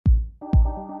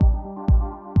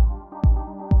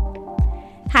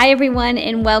Hi, everyone,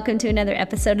 and welcome to another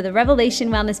episode of the Revelation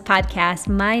Wellness Podcast.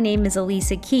 My name is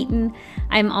Elisa Keaton.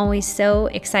 I'm always so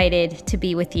excited to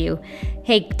be with you.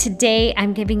 Hey, today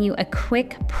I'm giving you a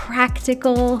quick,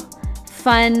 practical,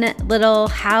 fun little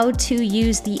how to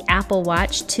use the Apple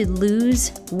Watch to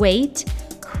lose weight.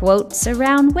 Quotes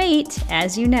around weight,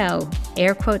 as you know,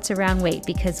 air quotes around weight,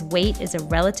 because weight is a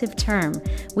relative term.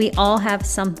 We all have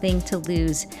something to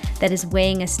lose that is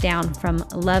weighing us down from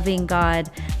loving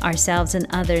God, ourselves, and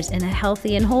others in a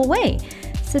healthy and whole way.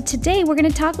 So today we're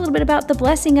going to talk a little bit about the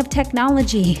blessing of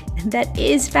technology that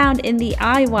is found in the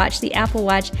iWatch, the Apple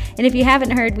Watch. And if you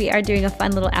haven't heard, we are doing a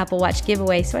fun little Apple Watch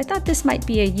giveaway. So I thought this might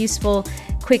be a useful,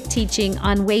 quick teaching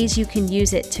on ways you can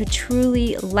use it to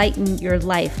truly lighten your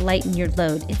life, lighten your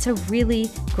load. It's a really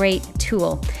great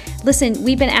tool. Listen,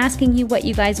 we've been asking you what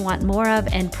you guys want more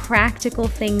of and practical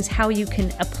things, how you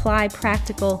can apply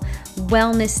practical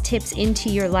wellness tips into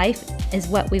your life is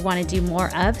what we want to do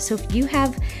more of. So if you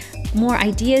have more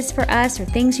ideas for us or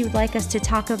things you'd like us to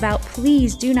talk about,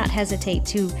 please do not hesitate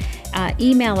to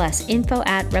email us,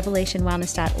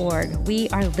 info@revelationwellness.org. We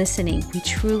are listening. We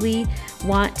truly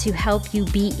want to help you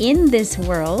be in this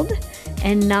world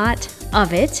and not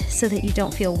of it so that you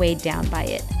don't feel weighed down by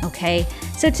it, okay?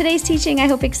 So today's teaching, I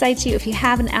hope, excites you. If you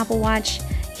have an Apple Watch,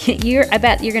 I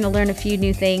bet you're going to learn a few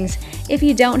new things. If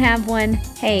you don't have one,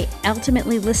 hey,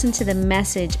 ultimately listen to the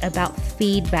message about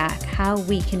feedback, how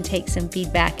we can take some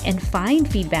feedback and find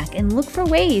feedback and look for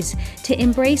ways to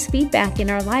embrace feedback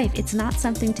in our life. It's not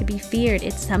something to be feared.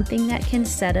 It's something that can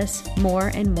set us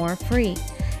more and more free.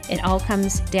 It all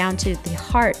comes down to the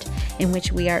heart in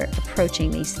which we are approaching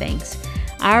these things.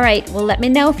 All right, well, let me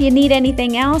know if you need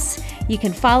anything else. You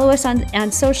can follow us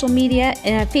on social media,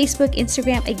 Facebook,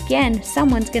 Instagram. Again,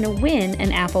 someone's going to win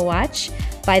an Apple Watch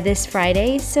by this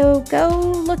Friday. So go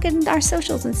look at our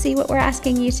socials and see what we're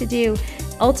asking you to do.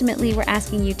 Ultimately, we're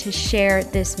asking you to share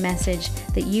this message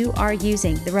that you are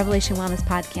using, the Revelation Wellness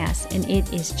Podcast, and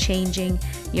it is changing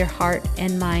your heart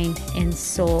and mind and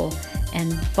soul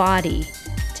and body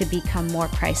to become more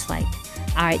Christ-like.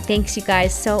 All right, thanks, you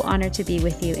guys. So honored to be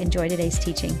with you. Enjoy today's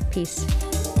teaching. Peace.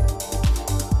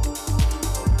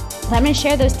 I'm going to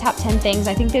share those top 10 things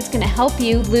I think that's going to help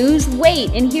you lose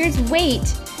weight. And here's weight.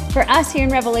 For us here in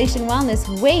Revelation Wellness,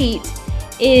 weight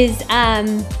is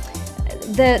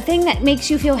the thing that makes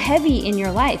you feel heavy in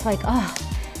your life. Like, oh,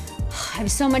 I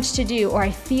have so much to do, or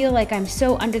I feel like I'm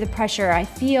so under the pressure. I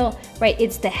feel, right,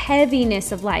 it's the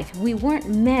heaviness of life. We weren't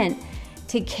meant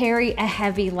to carry a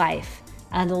heavy life.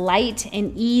 A light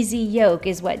and easy yoke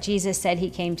is what Jesus said he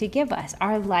came to give us.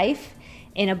 Our life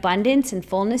in abundance and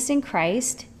fullness in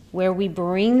Christ, where we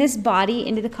bring this body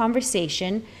into the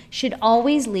conversation, should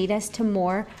always lead us to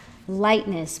more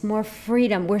lightness, more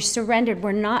freedom. We're surrendered.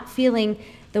 We're not feeling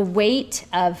the weight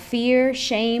of fear,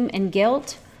 shame, and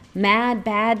guilt, mad,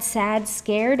 bad, sad,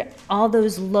 scared, all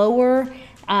those lower,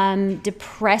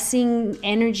 depressing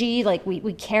energy, like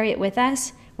we carry it with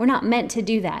us. We're not meant to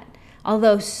do that,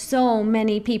 although so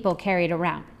many people carry it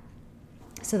around.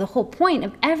 So the whole point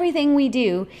of everything we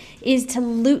do is to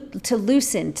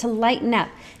loosen, to lighten up.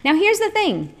 Now here's the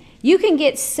thing. You can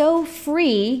get so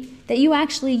free that you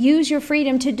actually use your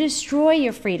freedom to destroy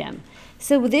your freedom.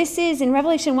 So this is, in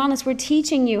Revelation Wellness, we're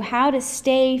teaching you how to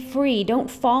stay free.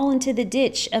 Don't fall into the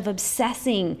ditch of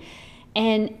obsessing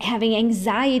and having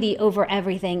anxiety over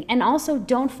everything. And also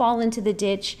don't fall into the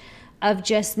ditch of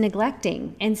just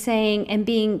neglecting and saying and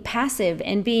being passive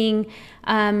and being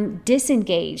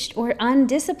disengaged or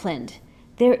undisciplined.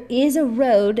 There is a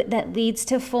road that leads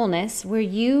to fullness where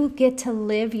you get to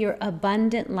live your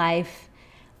abundant life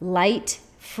light,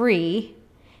 free,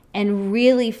 and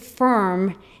really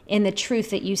firm in the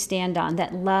truth that you stand on,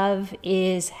 that love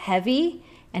is heavy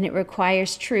and it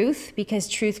requires truth because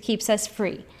truth keeps us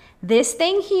free. This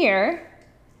thing here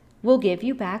will give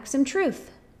you back some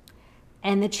truth.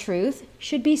 And the truth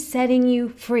should be setting you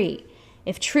free.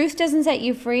 If truth doesn't set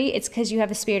you free, it's because you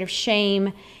have a spirit of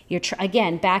shame. You're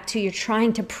back to you're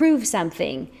trying to prove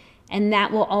something, and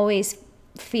that will always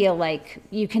feel like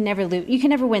you can never lose. You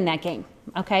can never win that game.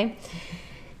 Okay.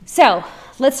 So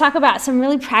let's talk about some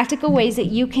really practical ways that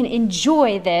you can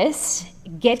enjoy this,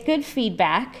 get good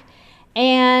feedback,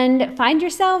 and find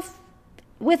yourself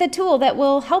with a tool that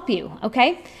will help you.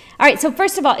 Okay. All right, so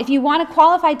first of all, if you want to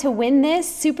qualify to win this,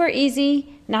 super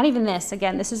easy, not even this,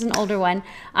 again, this is an older one.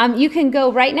 You can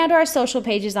go right now to our social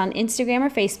pages on Instagram or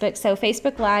Facebook. So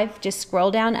Facebook Live, just scroll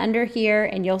down under here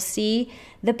and you'll see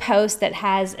the post that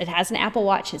has an Apple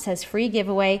Watch. It says free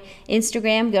giveaway.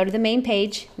 Instagram, go to the main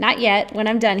page. Not yet, when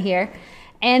I'm done here.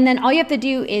 And then all you have to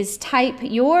do is type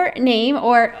your name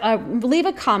or leave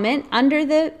a comment under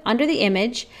the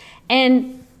image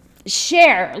and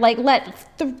share, like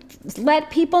let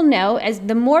people know. As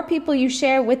the more people you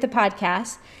share with the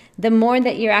podcast, the more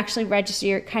that you're actually registered,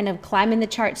 you're kind of climbing the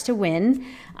charts to win.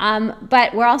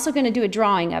 But we're also going to do a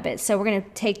drawing of it. So we're going to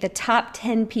take the top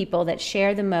 10 people that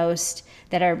share the most,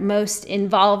 that are most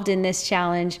involved in this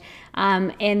challenge,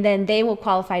 and then they will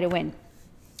qualify to win.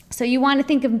 So you want to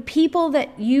think of people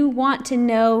that you want to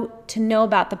know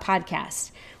about the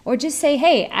podcast. Or just say,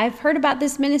 hey, I've heard about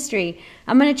this ministry.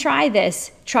 I'm going to try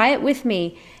this. Try it with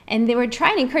me. And they were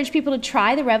trying to encourage people to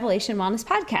try the Revelation Wellness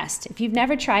podcast. If you've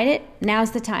never tried it, now's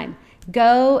the time.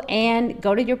 Go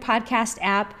to your podcast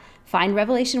app, find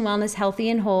Revelation Wellness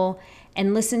Healthy and Whole,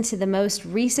 and listen to the most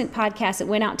recent podcast that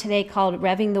went out today called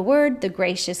Revving the Word, The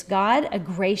Gracious God, a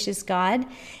Gracious God.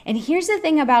 And here's the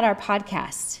thing about our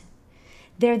podcast.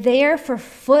 They're there for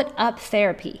foot up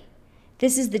therapy.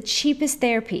 This is the cheapest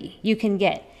therapy you can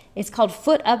get. It's called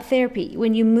foot up therapy.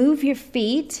 When you move your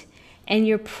feet and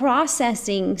you're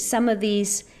processing some of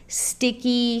these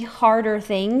sticky, harder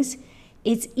things,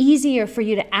 it's easier for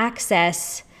you to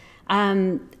access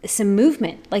some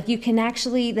movement. Like you can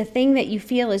actually, the thing that you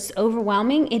feel is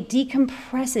overwhelming, it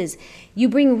decompresses. You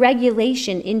bring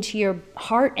regulation into your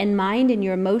heart and mind and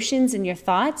your emotions and your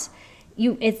thoughts.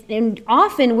 And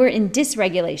often we're in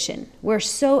dysregulation. We're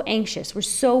so anxious. We're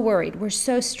so worried. We're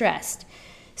so stressed.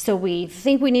 So we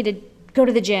think we need to go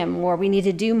to the gym or we need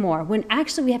to do more, when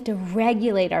actually we have to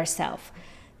regulate ourselves.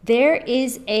 There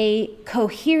is a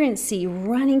coherency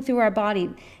running through our body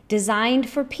designed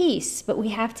for peace, but we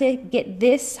have to get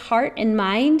this heart and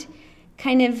mind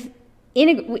kind of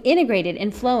integrated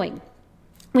and flowing.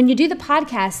 When you do the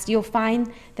podcast, you'll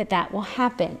find that will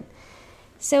happen.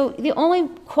 So the only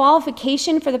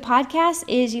qualification for the podcast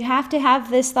is you have to have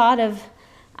this thought of,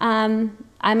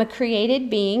 I'm a created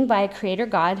being by a creator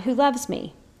God who loves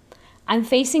me. I'm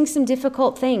facing some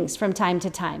difficult things from time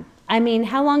to time. I mean,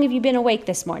 how long have you been awake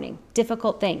this morning?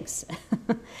 Difficult things.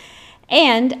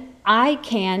 And I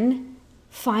can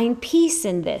find peace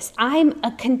in this. I'm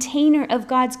a container of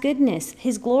God's goodness.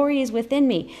 His glory is within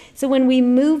me. So when we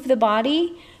move the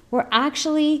body, we're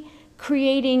actually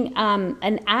creating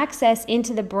an access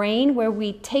into the brain where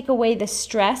we take away the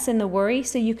stress and the worry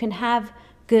so you can have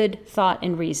good thought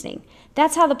and reasoning.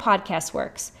 That's how the podcast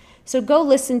works. So go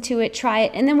listen to it, try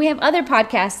it. And then we have other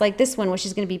podcasts like this one, which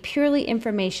is going to be purely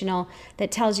informational,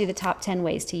 that tells you the top 10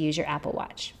 ways to use your Apple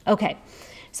Watch. Okay,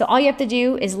 so all you have to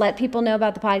do is let people know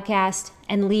about the podcast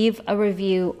and leave a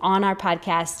review on our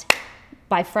podcast.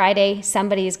 By Friday,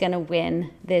 somebody is going to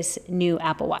win this new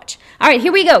Apple Watch. All right,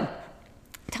 here we go.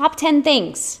 Top 10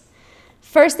 things.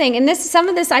 First thing, and some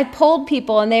of this I polled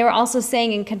people, and they were also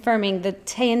saying and confirming the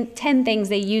 10 things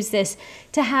they use this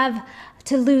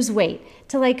to lose weight,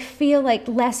 to feel like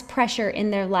less pressure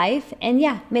in their life. And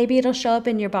yeah, maybe it'll show up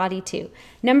in your body too.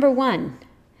 Number 1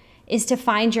 is to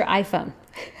find your iPhone.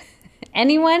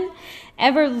 Anyone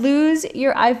ever lose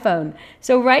your iPhone?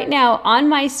 So right now on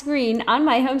my screen, on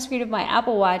my home screen of my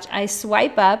Apple Watch, I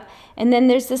swipe up, and then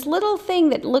there's this little thing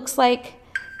that looks like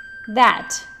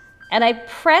that. And I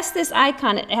press this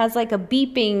icon. It has like a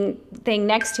beeping thing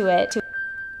next to it.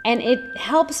 And it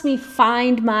helps me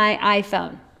find my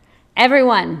iPhone.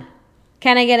 Everyone,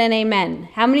 can I get an amen?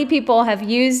 How many people have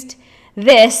used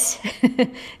this?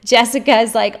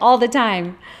 Jessica's like all the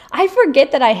time. I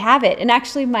forget that I have it. And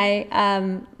actually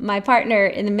my partner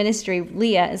in the ministry,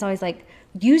 Leah, is always like,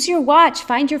 use your watch,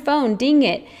 find your phone, ding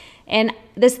it. And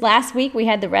this last week we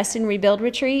had the Rest and Rebuild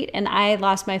retreat, and I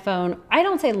lost my phone. I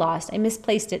don't say lost, I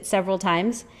misplaced it several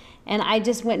times. And I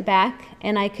just went back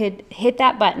and I could hit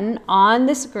that button on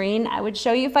the screen. I would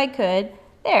show you if I could.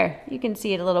 There, you can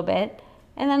see it a little bit.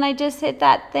 And then I just hit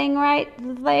that thing right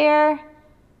there.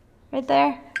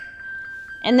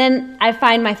 And then I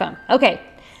find my phone. Okay,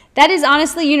 that is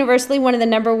honestly universally one of the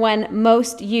number 1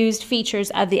 most used features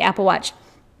of the Apple Watch.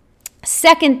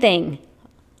 Second thing,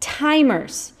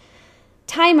 timers.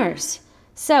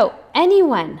 So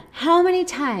anyone, how many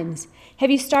times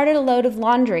have you started a load of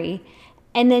laundry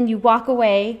and then you walk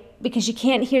away because you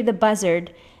can't hear the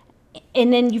buzzard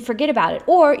and then you forget about it?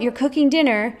 Or you're cooking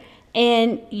dinner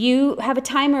and you have a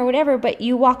timer or whatever, but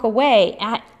you walk away.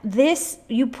 At this,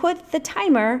 you put the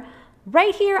timer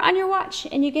right here on your watch,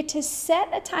 and you get to set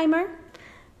a timer,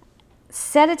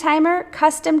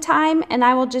 custom time, and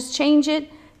I will just change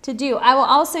it to do. I will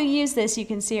also use this, you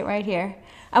can see it right here.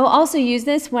 I will also use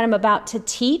this when I'm about to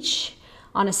teach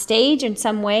on a stage in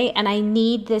some way, and I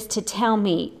need this to tell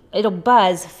me. It'll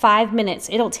buzz 5 minutes.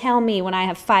 It'll tell me when I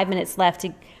have 5 minutes left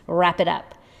to wrap it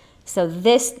up. So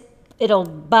it'll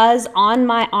buzz on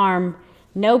my arm,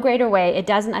 no greater way. I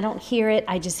don't hear it,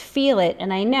 I just feel it,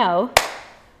 and I know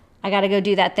I gotta go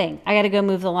do that thing. I gotta go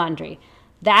move the laundry.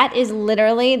 That is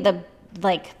literally the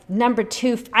number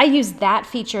 2. I use that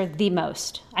feature the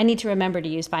most. I need to remember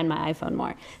to Find My iPhone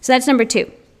more. So that's number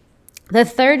 2. The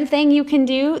third thing you can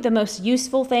do, the most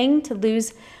useful thing to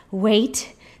lose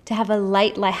weight, to have a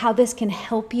light, how this can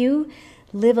help you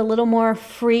live a little more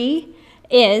free,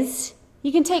 is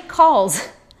you can take calls.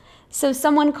 So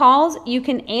someone calls, you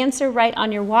can answer right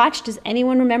on your watch. Does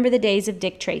anyone remember the days of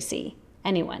Dick Tracy?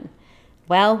 Anyone?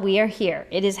 Well, we are here.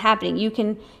 It is happening. You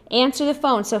can answer the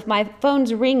phone. So if my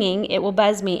phone's ringing, it will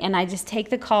buzz me, and I just take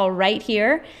the call right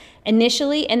here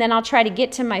initially, and then I'll try to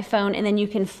get to my phone, and then you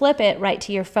can flip it right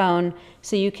to your phone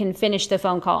so you can finish the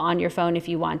phone call on your phone if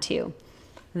you want to.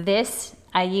 This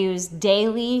I use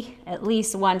daily, at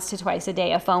least once to twice a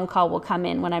day. A phone call will come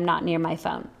in when I'm not near my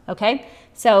phone, okay?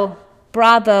 So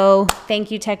bravo,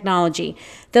 thank you, technology.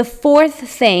 The fourth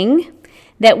thing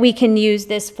that we can use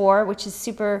this for, which is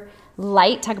super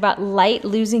light, talk about light,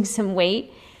 losing some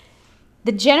weight.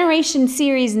 The Generation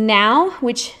Series Now,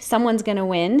 which someone's gonna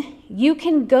win, you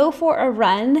can go for a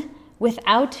run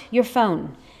without your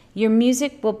phone. Your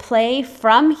music will play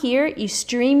from here. You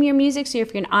stream your music, so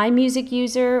if you're an iMusic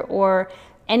user or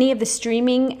any of the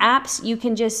streaming apps, you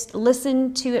can just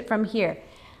listen to it from here.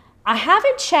 I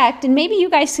haven't checked, and maybe you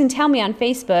guys can tell me on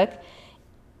Facebook,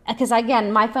 because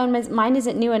again, mine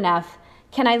isn't new enough.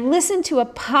 Can I listen to a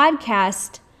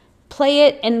podcast, play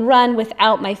it, and run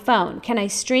without my phone? Can I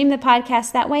stream the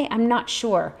podcast that way? I'm not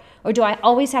sure. Or do I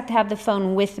always have to have the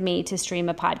phone with me to stream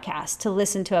a podcast, to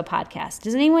listen to a podcast?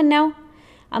 Does anyone know?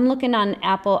 I'm looking on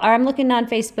I'm looking on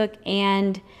Facebook,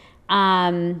 and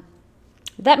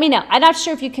let me know. I'm not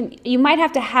sure if you can. You might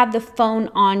have to have the phone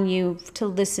on you to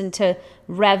listen to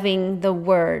Revving the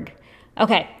Word.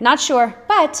 Okay, not sure.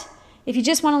 But if you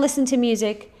just want to listen to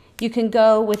music, you can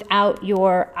go without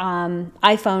your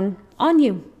iPhone on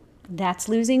you. That's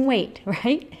losing weight,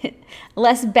 right?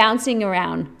 Less bouncing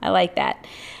around. I like that.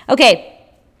 Okay.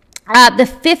 The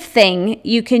fifth thing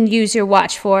you can use your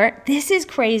watch for, this is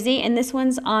crazy, and this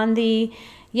one's on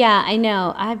I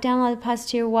know, I've downloaded the podcast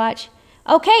to your watch.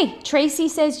 Okay, Tracy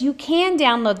says you can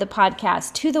download the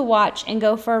podcast to the watch and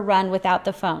go for a run without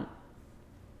the phone.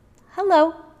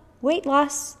 Hello, weight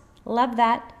loss, love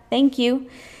that, thank you.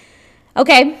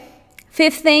 Okay,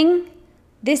 fifth thing,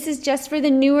 this is just for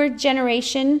the newer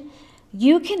generation.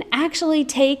 You can actually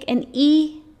take an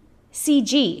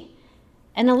ECG,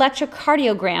 an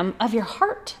electrocardiogram of your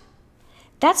heart.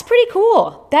 That's pretty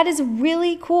cool. That is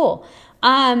really cool.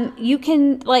 You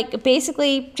can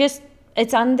basically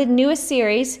it's on the newest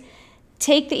series,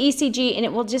 take the ECG, and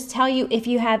it will just tell you if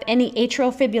you have any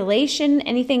atrial fibrillation,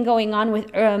 anything going on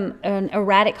with an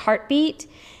erratic heartbeat.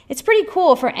 It's pretty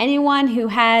cool for anyone who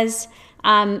has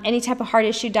any type of heart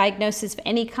issue diagnosis of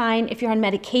any kind. If you're on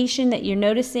medication that you're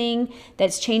noticing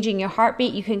that's changing your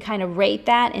heartbeat, you can kind of rate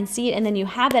that and see it, and then you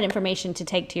have that information to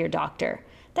take to your doctor.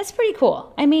 That's pretty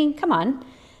cool. I mean, come on.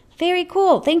 Very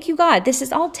cool. Thank you, God. This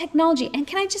is all technology. And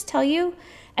can I just tell you,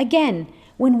 again,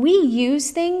 when we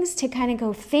use things to kind of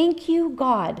go, thank you,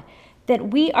 God, that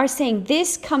we are saying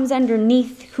this comes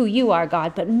underneath who you are,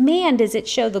 God, but man, does it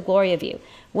show the glory of you.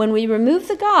 When we remove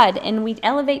the God and we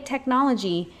elevate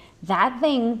technology, that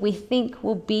thing we think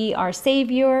will be our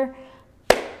savior,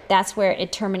 that's where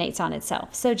it terminates on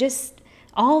itself. So just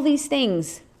all these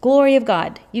things, glory of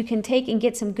God, you can take and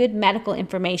get some good medical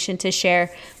information to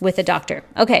share with a doctor.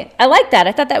 Okay, I like that.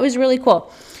 I thought that was really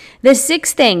cool. The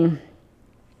sixth thing,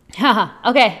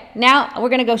 okay, now we're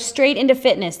going to go straight into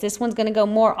fitness. This one's going to go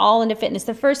more all into fitness.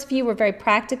 The first few were very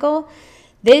practical.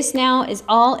 This now is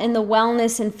all in the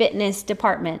wellness and fitness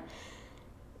department.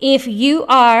 If you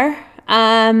are,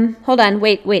 hold on,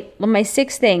 wait. Well, my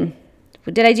sixth thing,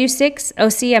 did I do 6? Oh,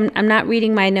 see, I'm not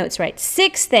reading my notes right.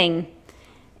 Sixth thing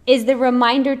is the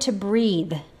reminder to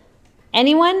breathe.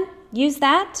 Anyone use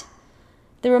that?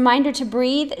 The reminder to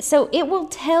breathe. So it will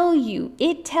tell you,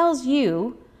 it tells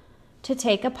you to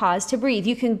take a pause to breathe.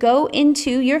 You can go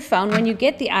into your phone when you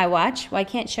get the iWatch. Well, I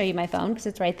can't show you my phone because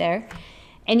it's right there.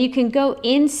 And you can go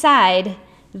inside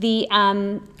the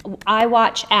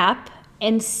iWatch app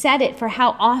and set it for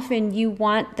how often you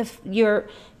want your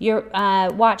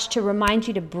watch to remind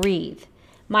you to breathe.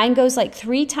 Mine goes like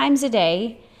 3 times a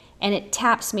day, and it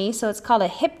taps me. So it's called a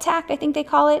hip tack, I think they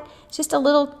call it. It's just a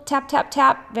little tap, tap,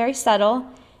 tap, very subtle.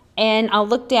 And I'll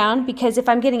look down because if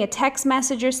I'm getting a text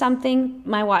message or something,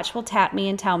 my watch will tap me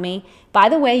and tell me. By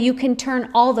the way, you can turn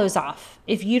all those off.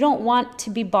 If you don't want to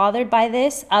be bothered by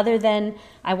this, other than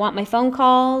I want my phone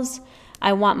calls,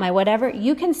 I want my whatever,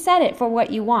 you can set it for what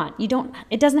you want.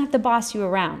 It doesn't have to boss you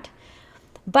around.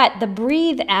 But the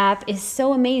Breathe app is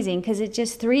so amazing because it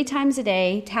just 3 times a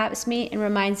day taps me and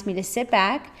reminds me to sit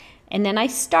back And then I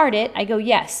start it. I go,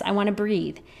 yes, I want to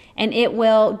breathe. And it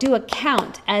will do a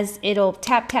count as it'll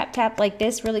tap, tap, tap like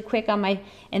this really quick on my,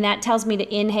 and that tells me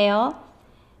to inhale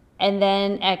and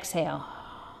then exhale.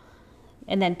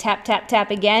 And then tap, tap, tap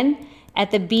again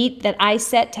at the beat that I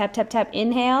set, tap, tap, tap,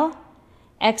 inhale,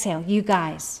 exhale. You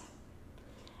guys,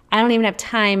 I don't even have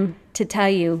time to tell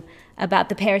you about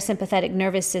the parasympathetic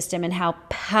nervous system and how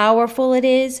powerful it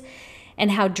is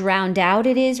and how drowned out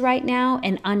it is right now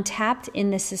and untapped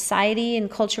in the society and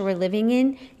culture we're living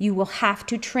in. You will have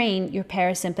to train your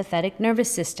parasympathetic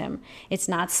nervous system. It's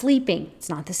not sleeping. It's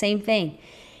not the same thing.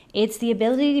 It's the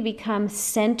ability to become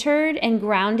centered and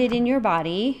grounded in your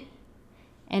body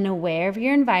and aware of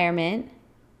your environment.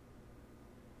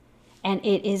 And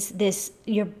it is this,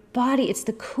 your body, it's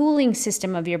the cooling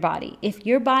system of your body. If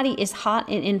your body is hot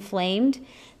and inflamed,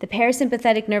 the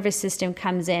parasympathetic nervous system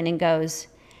comes in and goes,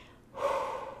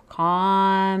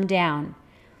 calm down.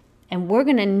 And we're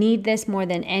going to need this more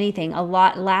than anything. A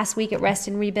lot last week at Rest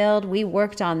and Rebuild, we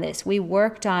worked on this. We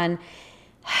worked on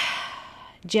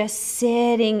just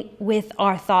sitting with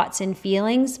our thoughts and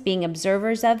feelings, being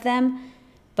observers of them.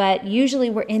 But usually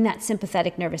we're in that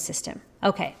sympathetic nervous system.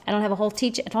 Okay, I don't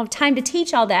have time to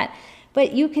teach all that,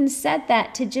 but you can set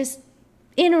that to just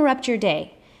interrupt your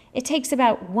day. It takes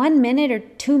about 1 minute or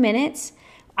 2 minutes.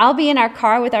 I'll be in our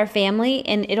car with our family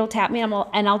and it'll tap me and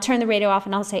I'll turn the radio off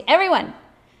and I'll say, everyone,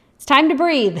 it's time to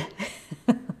breathe.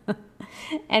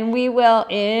 And we will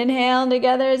inhale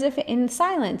together as if in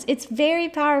silence. It's very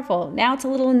powerful. Now it's a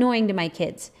little annoying to my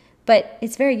kids, but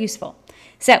it's very useful.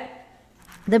 So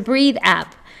the Breathe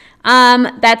app.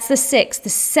 That's the 6th. The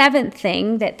 7th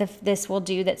thing that this will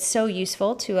do that's so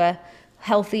useful to a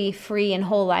healthy, free, and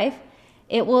whole life,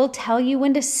 it will tell you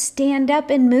when to stand up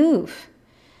and move.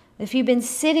 If you've been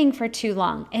sitting for too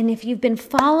long, and if you've been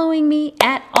following me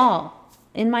at all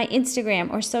in my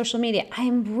Instagram or social media, I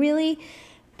am really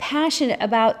passionate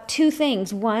about 2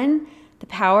 things. One, the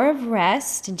power of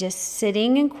rest and just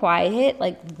sitting and quiet,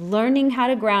 like learning how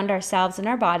to ground ourselves in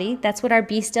our body. That's what our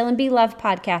Be Still and Be Loved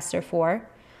podcasts are for,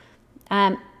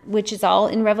 which is all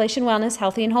in Revelation Wellness,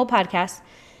 Healthy and Whole podcast.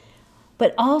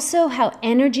 But also how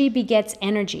energy begets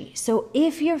energy. So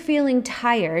if you're feeling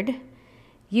tired,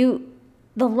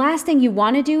 the last thing you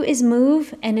want to do is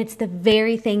move, and it's the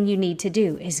very thing you need to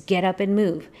do is get up and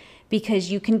move,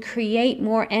 because you can create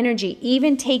more energy.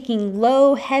 Even taking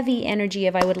low, heavy energy,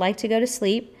 if I would like to go to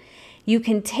sleep, you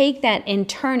can take that and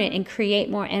turn it and create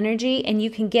more energy, and you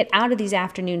can get out of these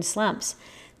afternoon slumps.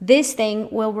 This thing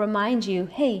will remind you,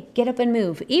 hey, get up and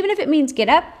move. Even if it means get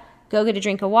up, go get a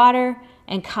drink of water,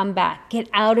 and come back. Get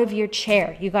out of your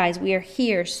chair. You guys, we are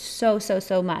here so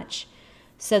much.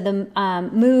 So the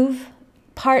move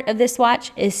part of this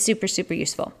watch is super, super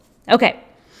useful. Okay.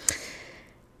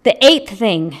 The 8th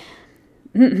thing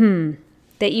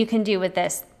that you can do with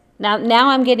this. Now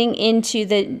I'm getting into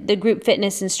the group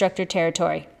fitness instructor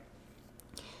territory.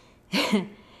 And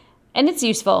it's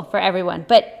useful for everyone.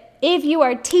 But if you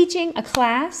are teaching a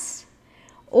class,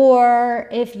 or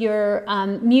if your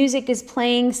music is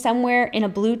playing somewhere in a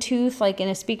Bluetooth, like in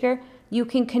a speaker, you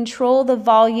can control the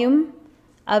volume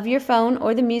of your phone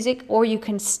or the music, or you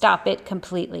can stop it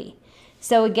completely.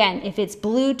 So again, if it's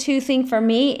Bluetoothing for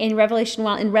me in Revelation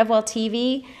Well, in RevWell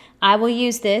TV, I will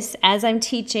use this as I'm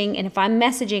teaching, and if I'm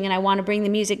messaging and I want to bring the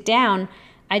music down,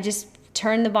 I just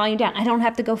turn the volume down. I don't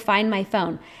have to go find my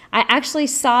phone. I actually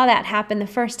saw that happen the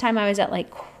first time I was at like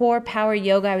Core Power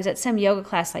Yoga. I was at some yoga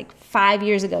class like 5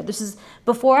 years ago. This is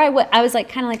before I was like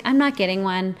kind of like, I'm not getting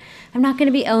one. I'm not going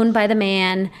to be owned by the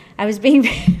man. I was being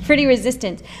pretty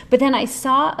resistant. But then I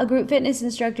saw a group fitness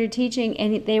instructor teaching,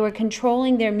 and they were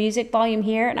controlling their music volume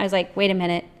here. And I was like, wait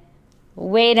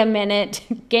a minute,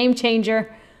 game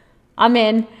changer. I'm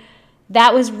in.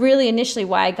 That was really initially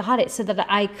why I got it, so that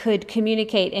I could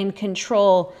communicate and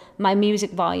control my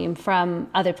music volume from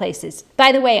other places.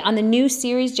 By the way, on the new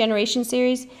series, Generation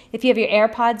Series, if you have your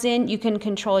AirPods in, you can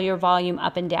control your volume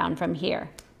up and down from here.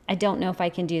 I don't know if I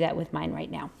can do that with mine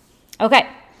right now. Okay,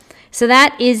 so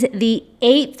that is the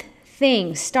 8th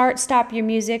thing. Stop your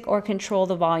music or control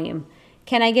the volume.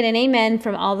 Can I get an amen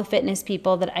from all the fitness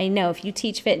people that I know? If you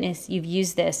teach fitness, you've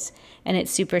used this, and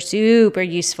it's super, super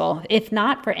useful. If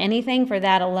not for anything, for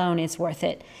that alone, it's worth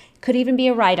it. Could even be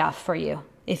a write-off for you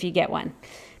if you get one.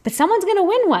 But someone's going to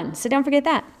win one, so don't forget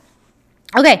that.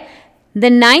 Okay, the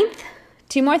 9th,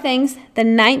 2 more things. The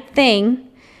 9th thing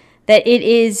that it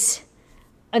is,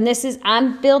 and this is,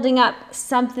 I'm building up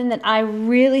something that I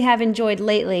really have enjoyed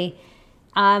lately.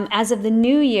 As of the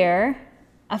new year,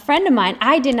 a friend of mine,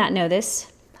 I did not know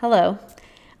this. Hello.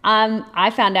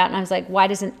 I found out and I was like, why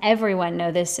doesn't everyone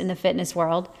know this in the fitness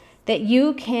world? that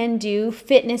you can do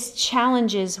fitness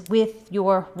challenges with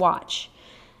your watch.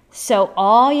 So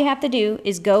all you have to do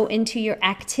is go into your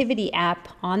activity app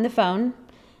on the phone.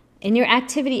 In your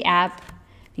activity app,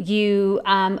 you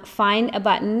find a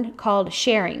button called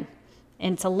sharing.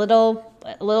 And it's a little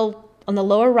on the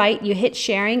lower right, you hit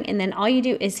sharing, and then all you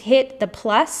do is hit the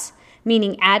plus,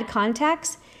 meaning add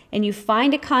contacts, and you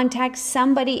find a contact,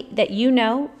 somebody that you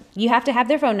know. You have to have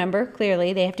their phone number,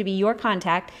 clearly. They have to be your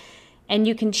contact. And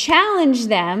you can challenge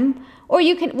them, or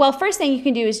you can, well, first thing you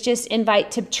can do is just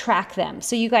invite to track them.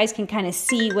 So you guys can kind of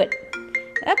see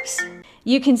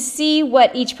you can see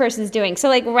what each person's doing. So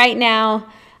like right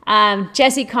now,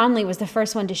 Jessie Conley was the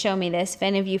first one to show me this. If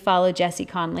any of you follow Jessie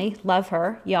Conley, love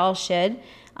her. Y'all should.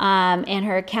 And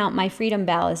her account, My Freedom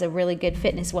Bell, is a really good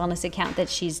fitness wellness account that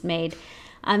she's made.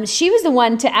 She was the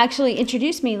one to actually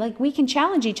introduce me, like, we can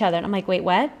challenge each other. And I'm like, wait,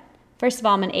 what? First of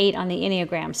all, I'm an 8 on the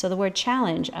Enneagram. So the word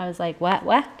challenge, I was like,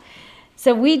 what?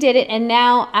 So we did it. And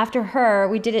now after her,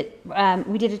 we did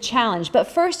a challenge. But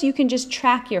first, you can just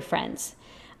track your friends.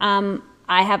 I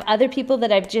have other people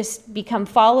that I've just become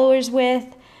followers with,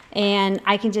 and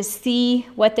I can just see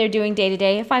what they're doing day to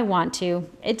day if I want to.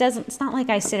 It's not like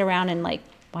I sit around and like,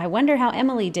 well, I wonder how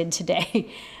Emily did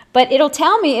today. But it'll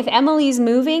tell me if Emily's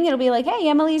moving. It'll be like, hey,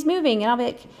 Emily's moving. And I'll be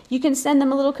like, you can send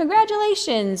them a little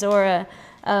congratulations or a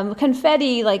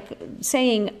confetti, like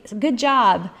saying good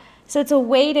job. So it's a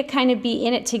way to kind of be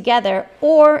in it together.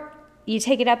 Or you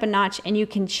take it up a notch and you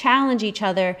can challenge each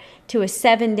other to a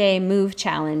 7-day move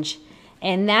challenge.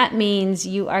 And that means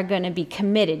you are going to be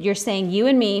committed. You're saying you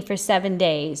and me for 7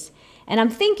 days. And I'm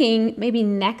thinking maybe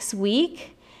next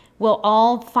week we'll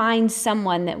all find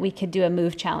someone that we could do a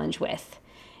move challenge with.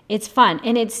 It's fun.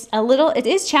 And it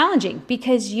is challenging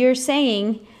because you're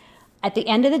saying at the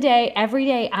end of the day, every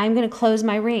day, I'm going to close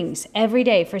my rings every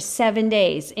day for 7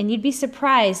 days. And you'd be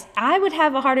surprised. I would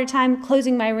have a harder time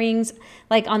closing my rings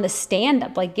like on the stand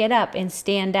up, like get up and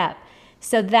stand up.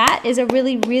 So that is a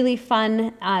really, really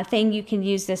fun thing you can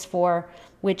use this for,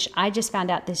 which I just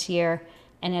found out this year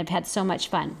and I've had so much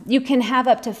fun. You can have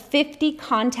up to 50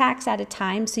 contacts at a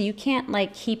time, so you can't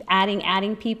like keep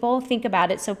adding people. Think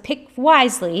about it. So pick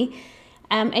wisely,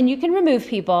 and you can remove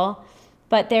people,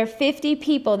 but there are 50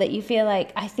 people that you feel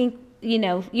like, I think,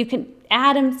 you can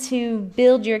add them to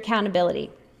build your accountability.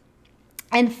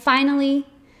 And finally,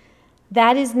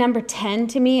 that is number 10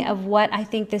 to me of what I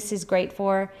think this is great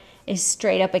for, is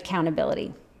straight up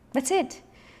accountability. That's it.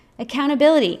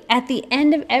 Accountability. At the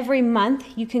end of every month,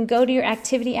 you can go to your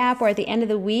activity app, or at the end of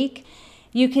the week,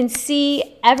 you can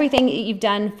see everything that you've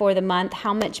done for the month,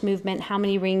 how much movement, how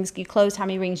many rings you closed, how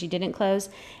many rings you didn't close.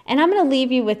 And I'm going to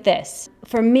leave you with this.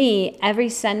 For me, every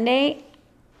Sunday,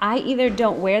 I either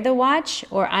don't wear the watch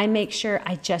or I make sure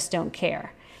I just don't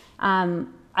care. I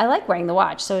like wearing the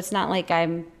watch, so it's not like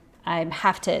I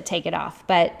have to take it off.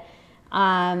 But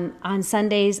on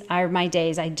Sundays are my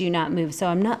days I do not move. So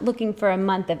I'm not looking for a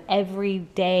month of every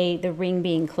day the ring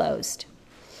being closed.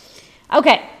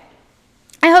 Okay.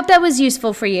 I hope that was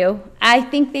useful for you. I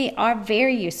think they are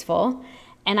very useful,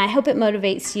 and I hope it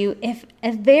motivates you. If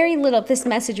this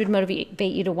message would motivate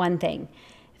you to one thing.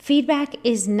 Feedback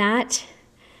is not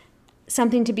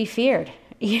something to be feared.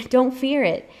 You don't fear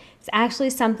it. It's actually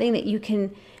something that you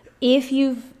can, if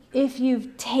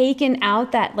you've taken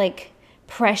out that like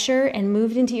pressure and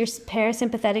moved into your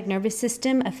parasympathetic nervous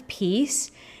system of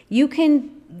peace, you can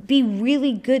be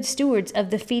really good stewards of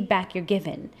the feedback you're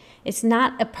given. It's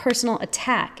not a personal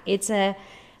attack. It's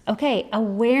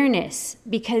awareness,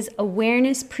 because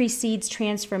awareness precedes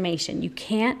transformation. You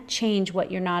can't change what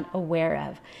you're not aware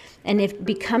of. And if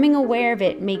becoming aware of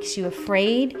it makes you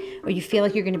afraid or you feel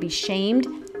like you're going to be shamed,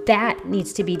 that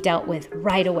needs to be dealt with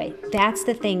right away. That's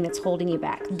the thing that's holding you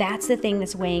back. That's the thing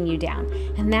that's weighing you down.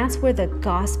 And that's where the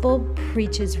gospel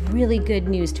preaches really good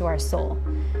news to our soul.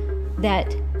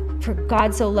 That for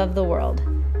God so loved the world,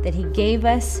 that he gave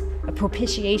us a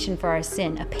propitiation for our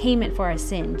sin, a payment for our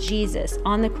sin, Jesus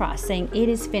on the cross saying, it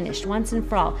is finished once and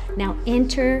for all. Now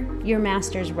enter your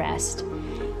master's rest.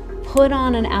 Put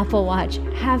on an Apple Watch,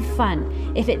 have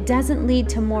fun. If it doesn't lead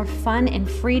to more fun and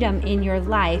freedom in your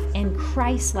life and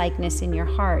Christ-likeness in your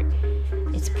heart,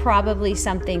 it's probably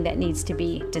something that needs to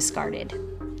be discarded.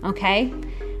 Okay?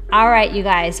 All right, you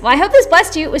guys. Well, I hope this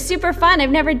blessed you. It was super fun. I've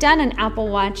never done an Apple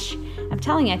Watch. I'm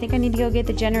telling you, I think I need to go get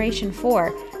the Generation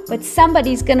 4. But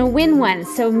somebody's going to win one.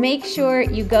 So make sure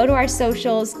you go to our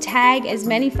socials, tag as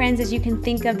many friends as you can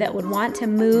think of that would want to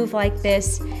move like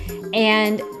this,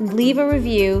 and leave a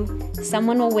review.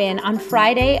 Someone will win. On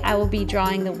Friday, I will be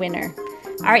drawing the winner.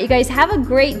 All right, you guys, have a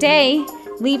great day.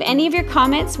 Leave any of your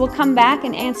comments. We'll come back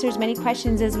and answer as many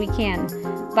questions as we can.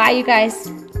 Bye, you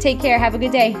guys. Take care. Have a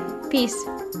good day. Peace.